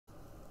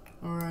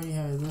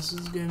Righty-ho, this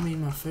is going to be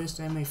my first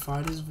Anime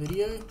Fighters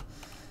video.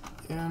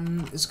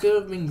 It's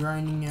good I've been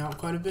grinding out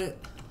quite a bit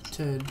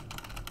to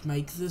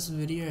make this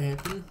video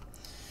happen.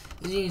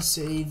 As you can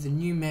see, the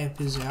new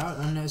map is out.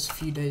 I know it's a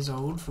few days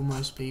old for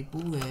most people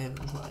that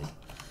haven't played.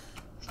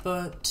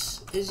 But,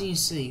 as you can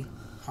see,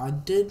 I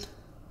did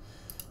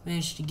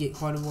manage to get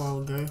quite a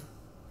while ago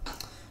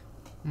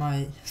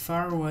my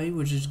Faraway,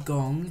 which is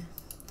Gong.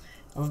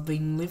 I've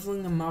been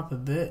leveling them up a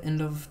bit,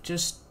 and I've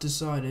just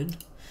decided,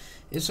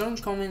 if someone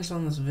comments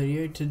on this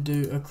video to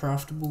do a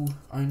craftable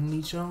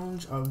only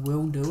challenge, I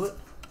will do it.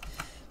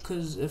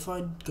 Because if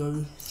I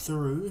go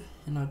through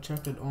and I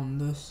check it on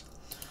this,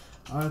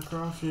 I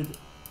crafted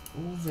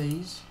all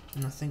these,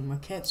 and I think my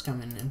cat's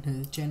coming in,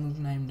 her channel's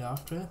named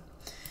after her.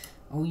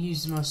 I'll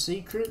use my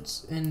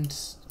secrets and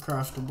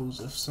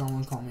craftables if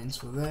someone comments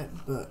for that,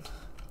 but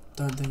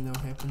don't think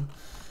that'll happen.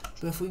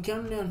 But if we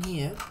come down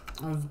here,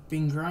 I've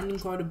been grinding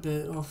quite a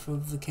bit off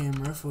of the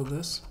camera for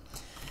this.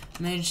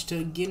 Managed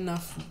to get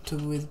enough to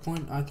where the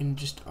point I can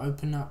just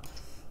open up.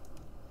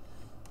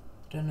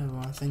 Don't know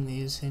why, I think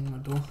there's in my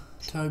door.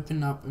 To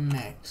open up a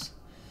max.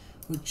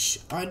 Which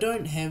I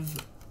don't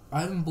have.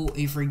 I haven't bought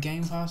every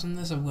game pass in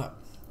this. I've got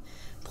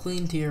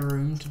plenty of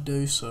room to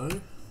do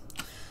so.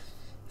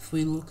 If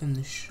we look in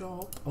the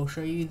shop, I'll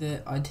show you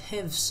that I'd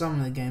have some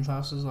of the game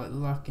passes like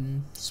Luck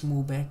and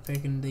Small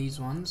Backpack and these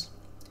ones.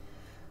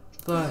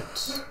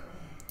 But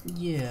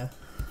yeah,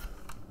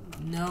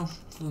 now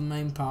for the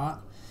main part,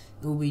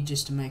 it will be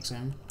just a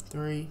maximum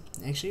 3.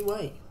 Actually,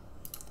 wait.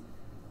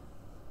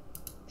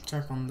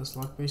 Check on this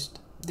luck boost.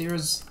 There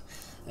is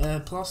a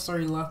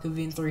 +3 luck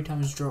event, 3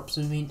 times drops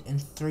event, and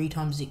 3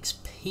 times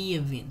XP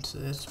event. So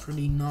that's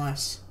pretty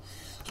nice.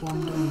 That's why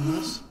I'm doing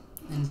this.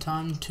 And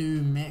time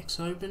to max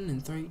open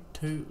in 3,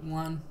 2,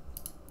 1.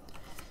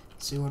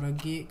 Let's see what I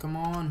get. Come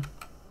on.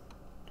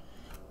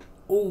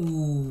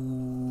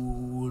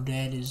 Oh,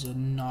 that is a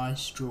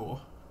nice draw.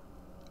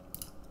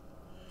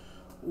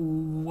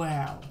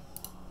 Wow.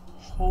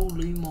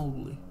 Holy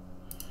moly.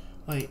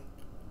 Wait,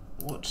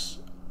 what's...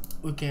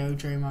 Okay, our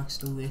trademark's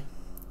still there.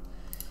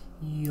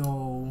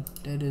 Yo,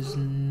 that is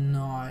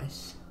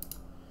nice.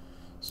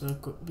 So,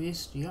 quick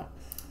best, yep.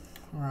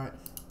 Alright.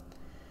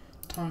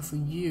 Time for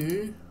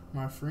you,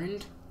 my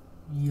friend.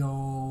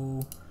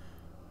 Yo.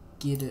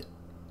 Get it.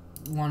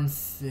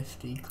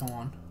 150, come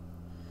on.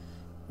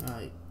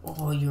 Alright.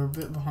 Oh, you're a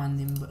bit behind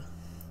them, but...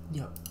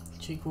 Yep.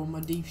 Check what my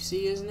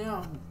DPC is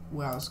now.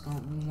 Wow, it's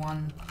got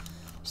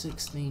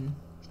 116.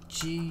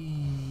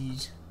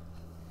 Jeez.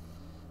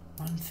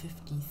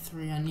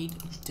 153. I need...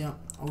 Yep.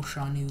 I'll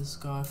shiny this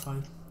guy if I...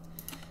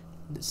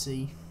 Let's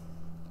see.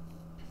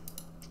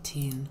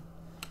 10.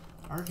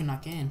 I reckon I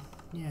can.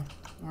 Yeah.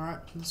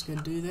 Alright, let's go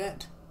do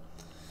that.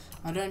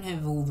 I don't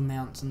have all the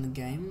mounts in the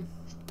game,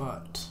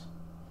 but...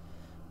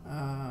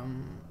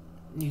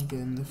 need to go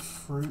in the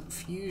fruit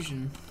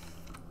fusion.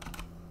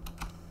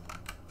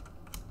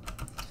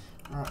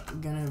 Alright,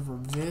 we're gonna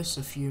reverse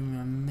a few of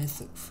my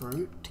mythic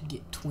fruit to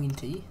get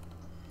 20.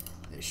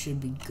 That should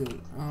be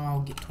good. Oh,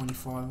 I'll get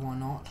 25, why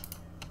not?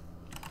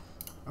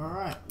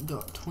 Alright,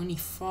 got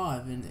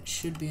 25 and that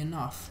should be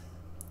enough.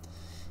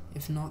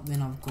 If not,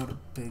 then I've got a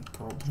big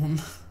problem.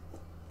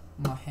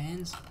 My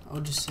hands,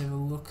 I'll just have a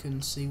look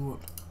and see what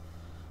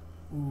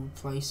will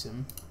replace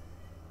him.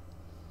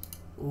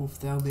 Or if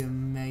there'll be a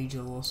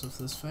major loss if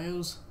this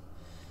fails.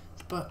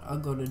 But I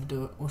gotta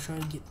do it. Or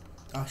should I get...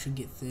 I should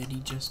get 30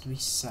 just to be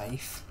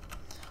safe.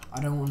 I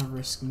don't want to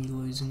risk me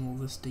losing all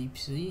this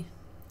DPC.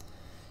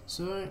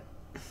 So,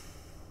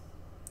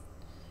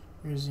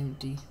 where's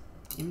empty?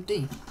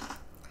 Empty.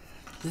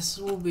 This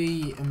will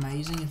be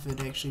amazing if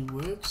it actually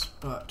works,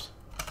 but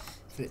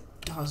if it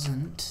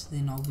doesn't,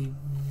 then I'll be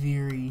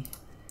very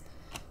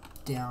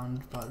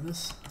downed by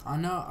this. I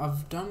know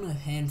I've done a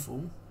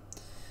handful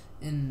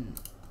in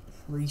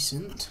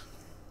recent,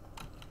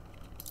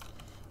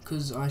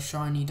 because I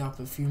shinied up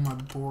a few of my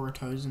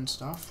Borutos and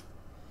stuff.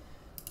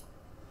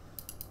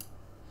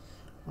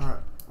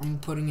 Alright, I'm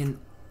putting in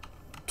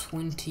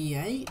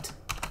 28.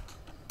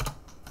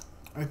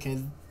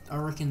 Okay, I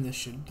reckon this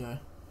should go.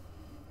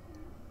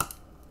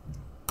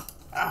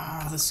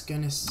 Ah, this is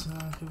gonna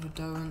suck if it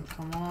doesn't.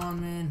 Come on,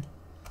 man.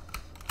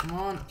 Come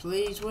on,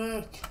 please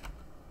work.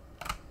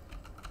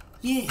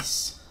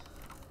 Yes!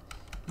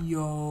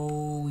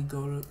 Yo, we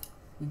got it.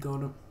 We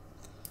got it.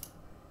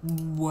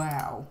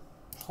 Wow.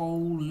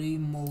 Holy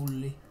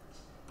moly.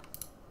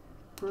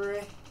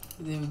 Bruh.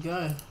 There we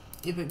go.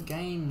 Epic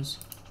Games.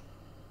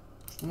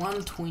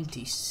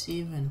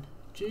 127.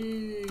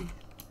 Gee.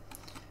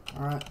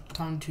 Alright,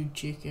 time to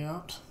check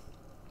out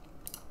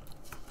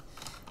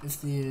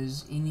if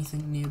there's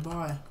anything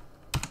nearby.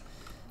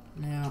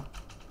 Now,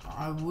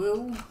 I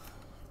will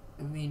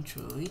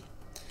eventually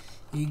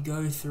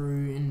go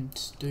through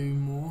and do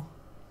more.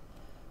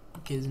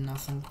 Okay, there's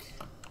nothing.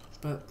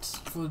 But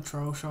for the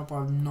troll shop,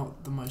 I'm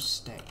not the most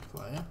stacked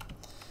player.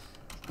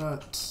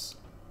 But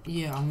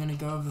yeah, I'm gonna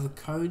go over the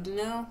code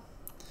now.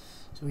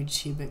 So we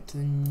just head back to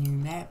the new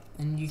map,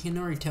 and you can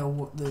already tell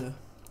what the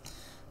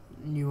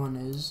new one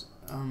is.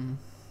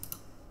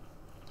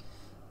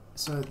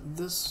 So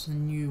this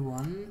new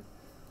one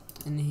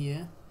in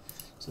here.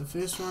 So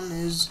first one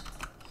is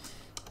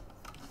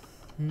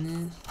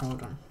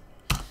hold on.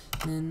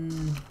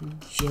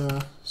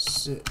 Ninja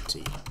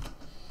City.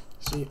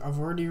 See, I've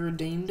already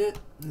redeemed it.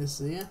 This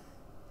there.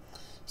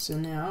 So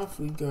now if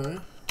we go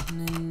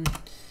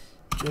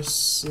Ninja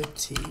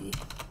City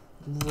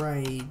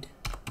Raid,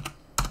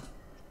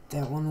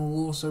 that one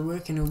will also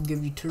work, and it will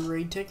give you 2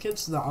 raid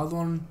tickets. The other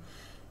one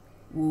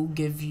will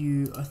give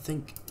you, I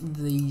think,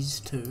 these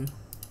 2.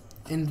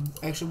 And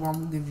actually one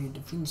will give you a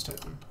defense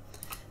token.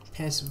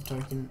 Passive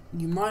token.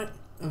 You might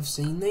have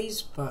seen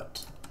these,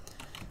 but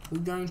we're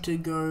going to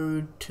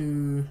go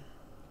to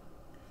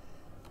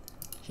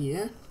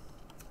here.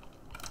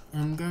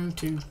 And I'm going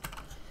to,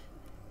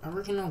 I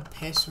reckon I'll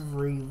passive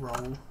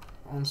reroll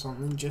on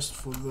something just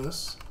for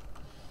this.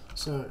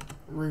 So,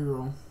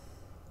 reroll.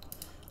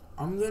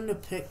 I'm going to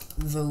pick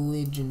the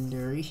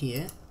legendary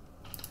here.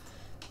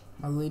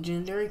 My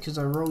legendary, because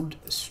I rolled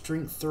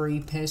strength 3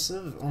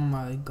 passive on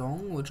my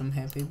gong, which I'm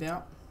happy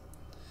about.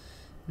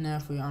 Now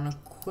if we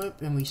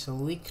unequip and we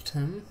select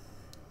him,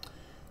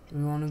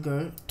 we want to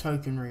go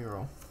token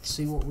reroll.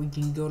 See what we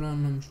can get on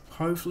him.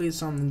 Hopefully it's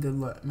something good,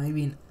 like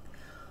maybe an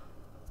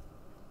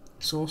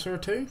Sorcerer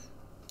 2.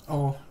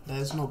 Oh,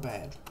 that's not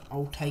bad.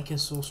 I'll take a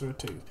Sorcerer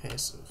 2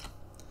 passive.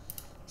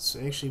 It's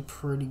actually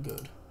pretty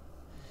good.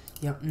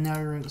 Yep, now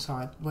you're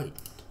inside. Wait.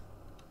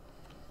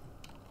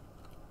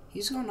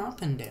 He's gone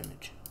up in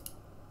damage.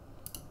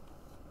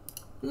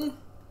 What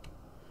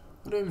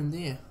happened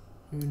there?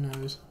 Who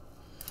knows?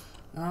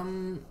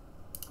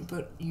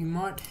 But you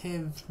might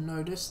have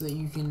noticed that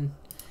you can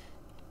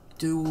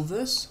do all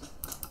this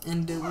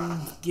and it will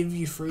give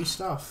you free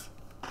stuff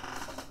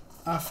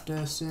after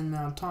a certain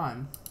amount of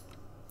time.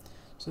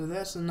 So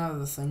that's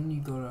another thing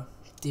you gotta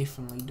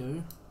definitely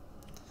do.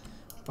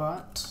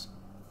 But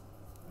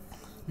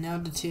now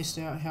to test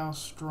out how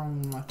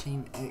strong my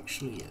team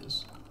actually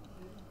is,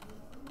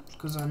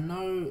 because I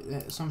know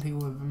that some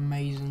people have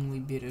amazingly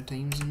better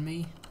teams than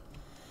me,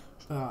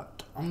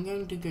 but I'm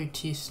going to go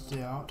test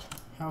out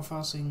how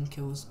fast I can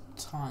kill this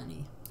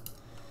tiny.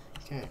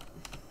 Okay,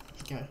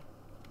 okay.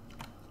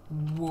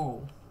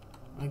 Whoa.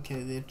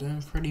 Okay, they're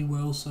doing pretty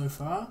well so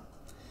far.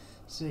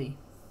 See.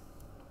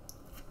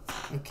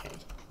 Okay.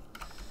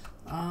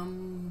 I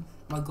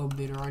got a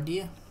better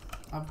idea.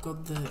 I've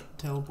got the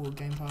teleport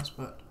game pass,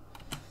 but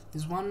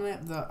there's one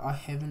map that I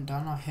haven't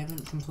done. I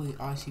haven't completed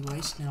Icy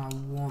Waste, and I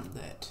want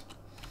that.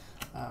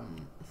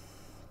 I'm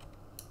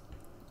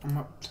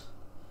up to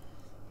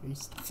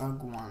these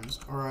thug ones.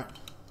 Alright.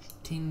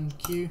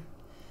 10Q.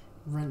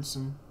 Rinse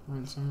them.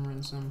 Rinse them.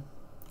 Rinse them.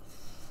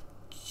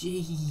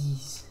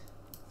 Jeez.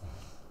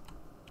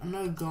 I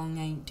know Gong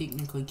ain't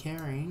technically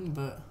carrying,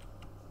 but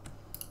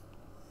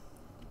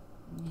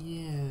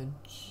yeah,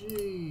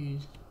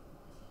 jeez.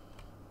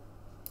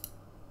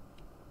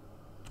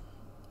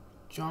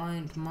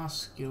 Giant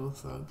muscular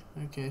thug.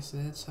 Okay, so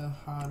that's a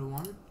hard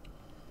one.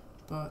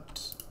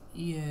 But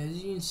yeah,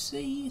 as you can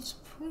see, it's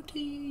pretty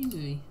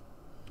easy.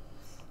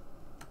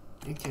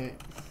 Okay.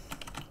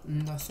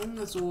 And I think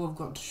that's all I've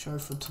got to show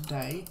for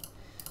today.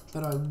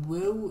 But I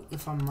will,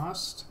 if I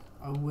must,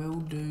 I will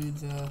do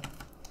the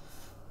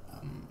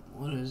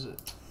what is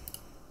it?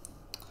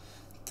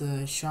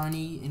 The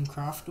shiny and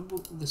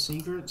craftable, the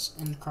secrets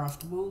and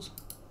craftables.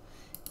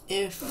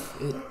 If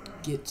it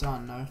gets, I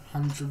don't know,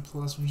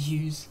 100+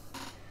 views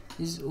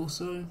is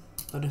also,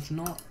 but if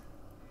not,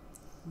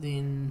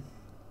 then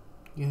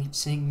you ain't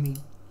seeing me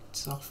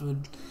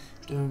suffered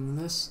doing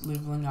this,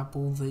 leveling up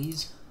all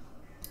these.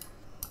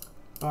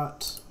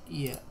 But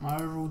yeah, my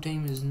overall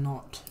team is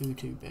not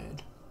too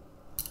bad,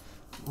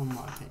 in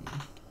my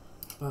opinion.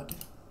 But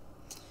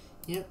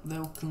yep,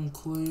 that'll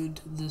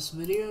conclude this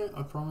video.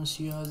 I promise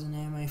you guys an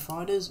Anime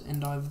Fighters,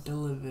 and I've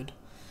delivered.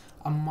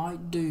 I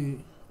might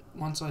do,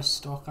 once I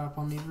stock up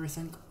on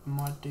everything, I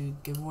might do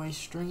giveaway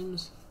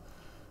streams.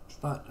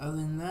 But other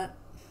than that,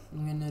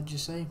 I'm gonna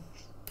just say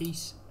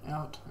peace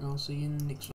out, and I'll see you in the next one.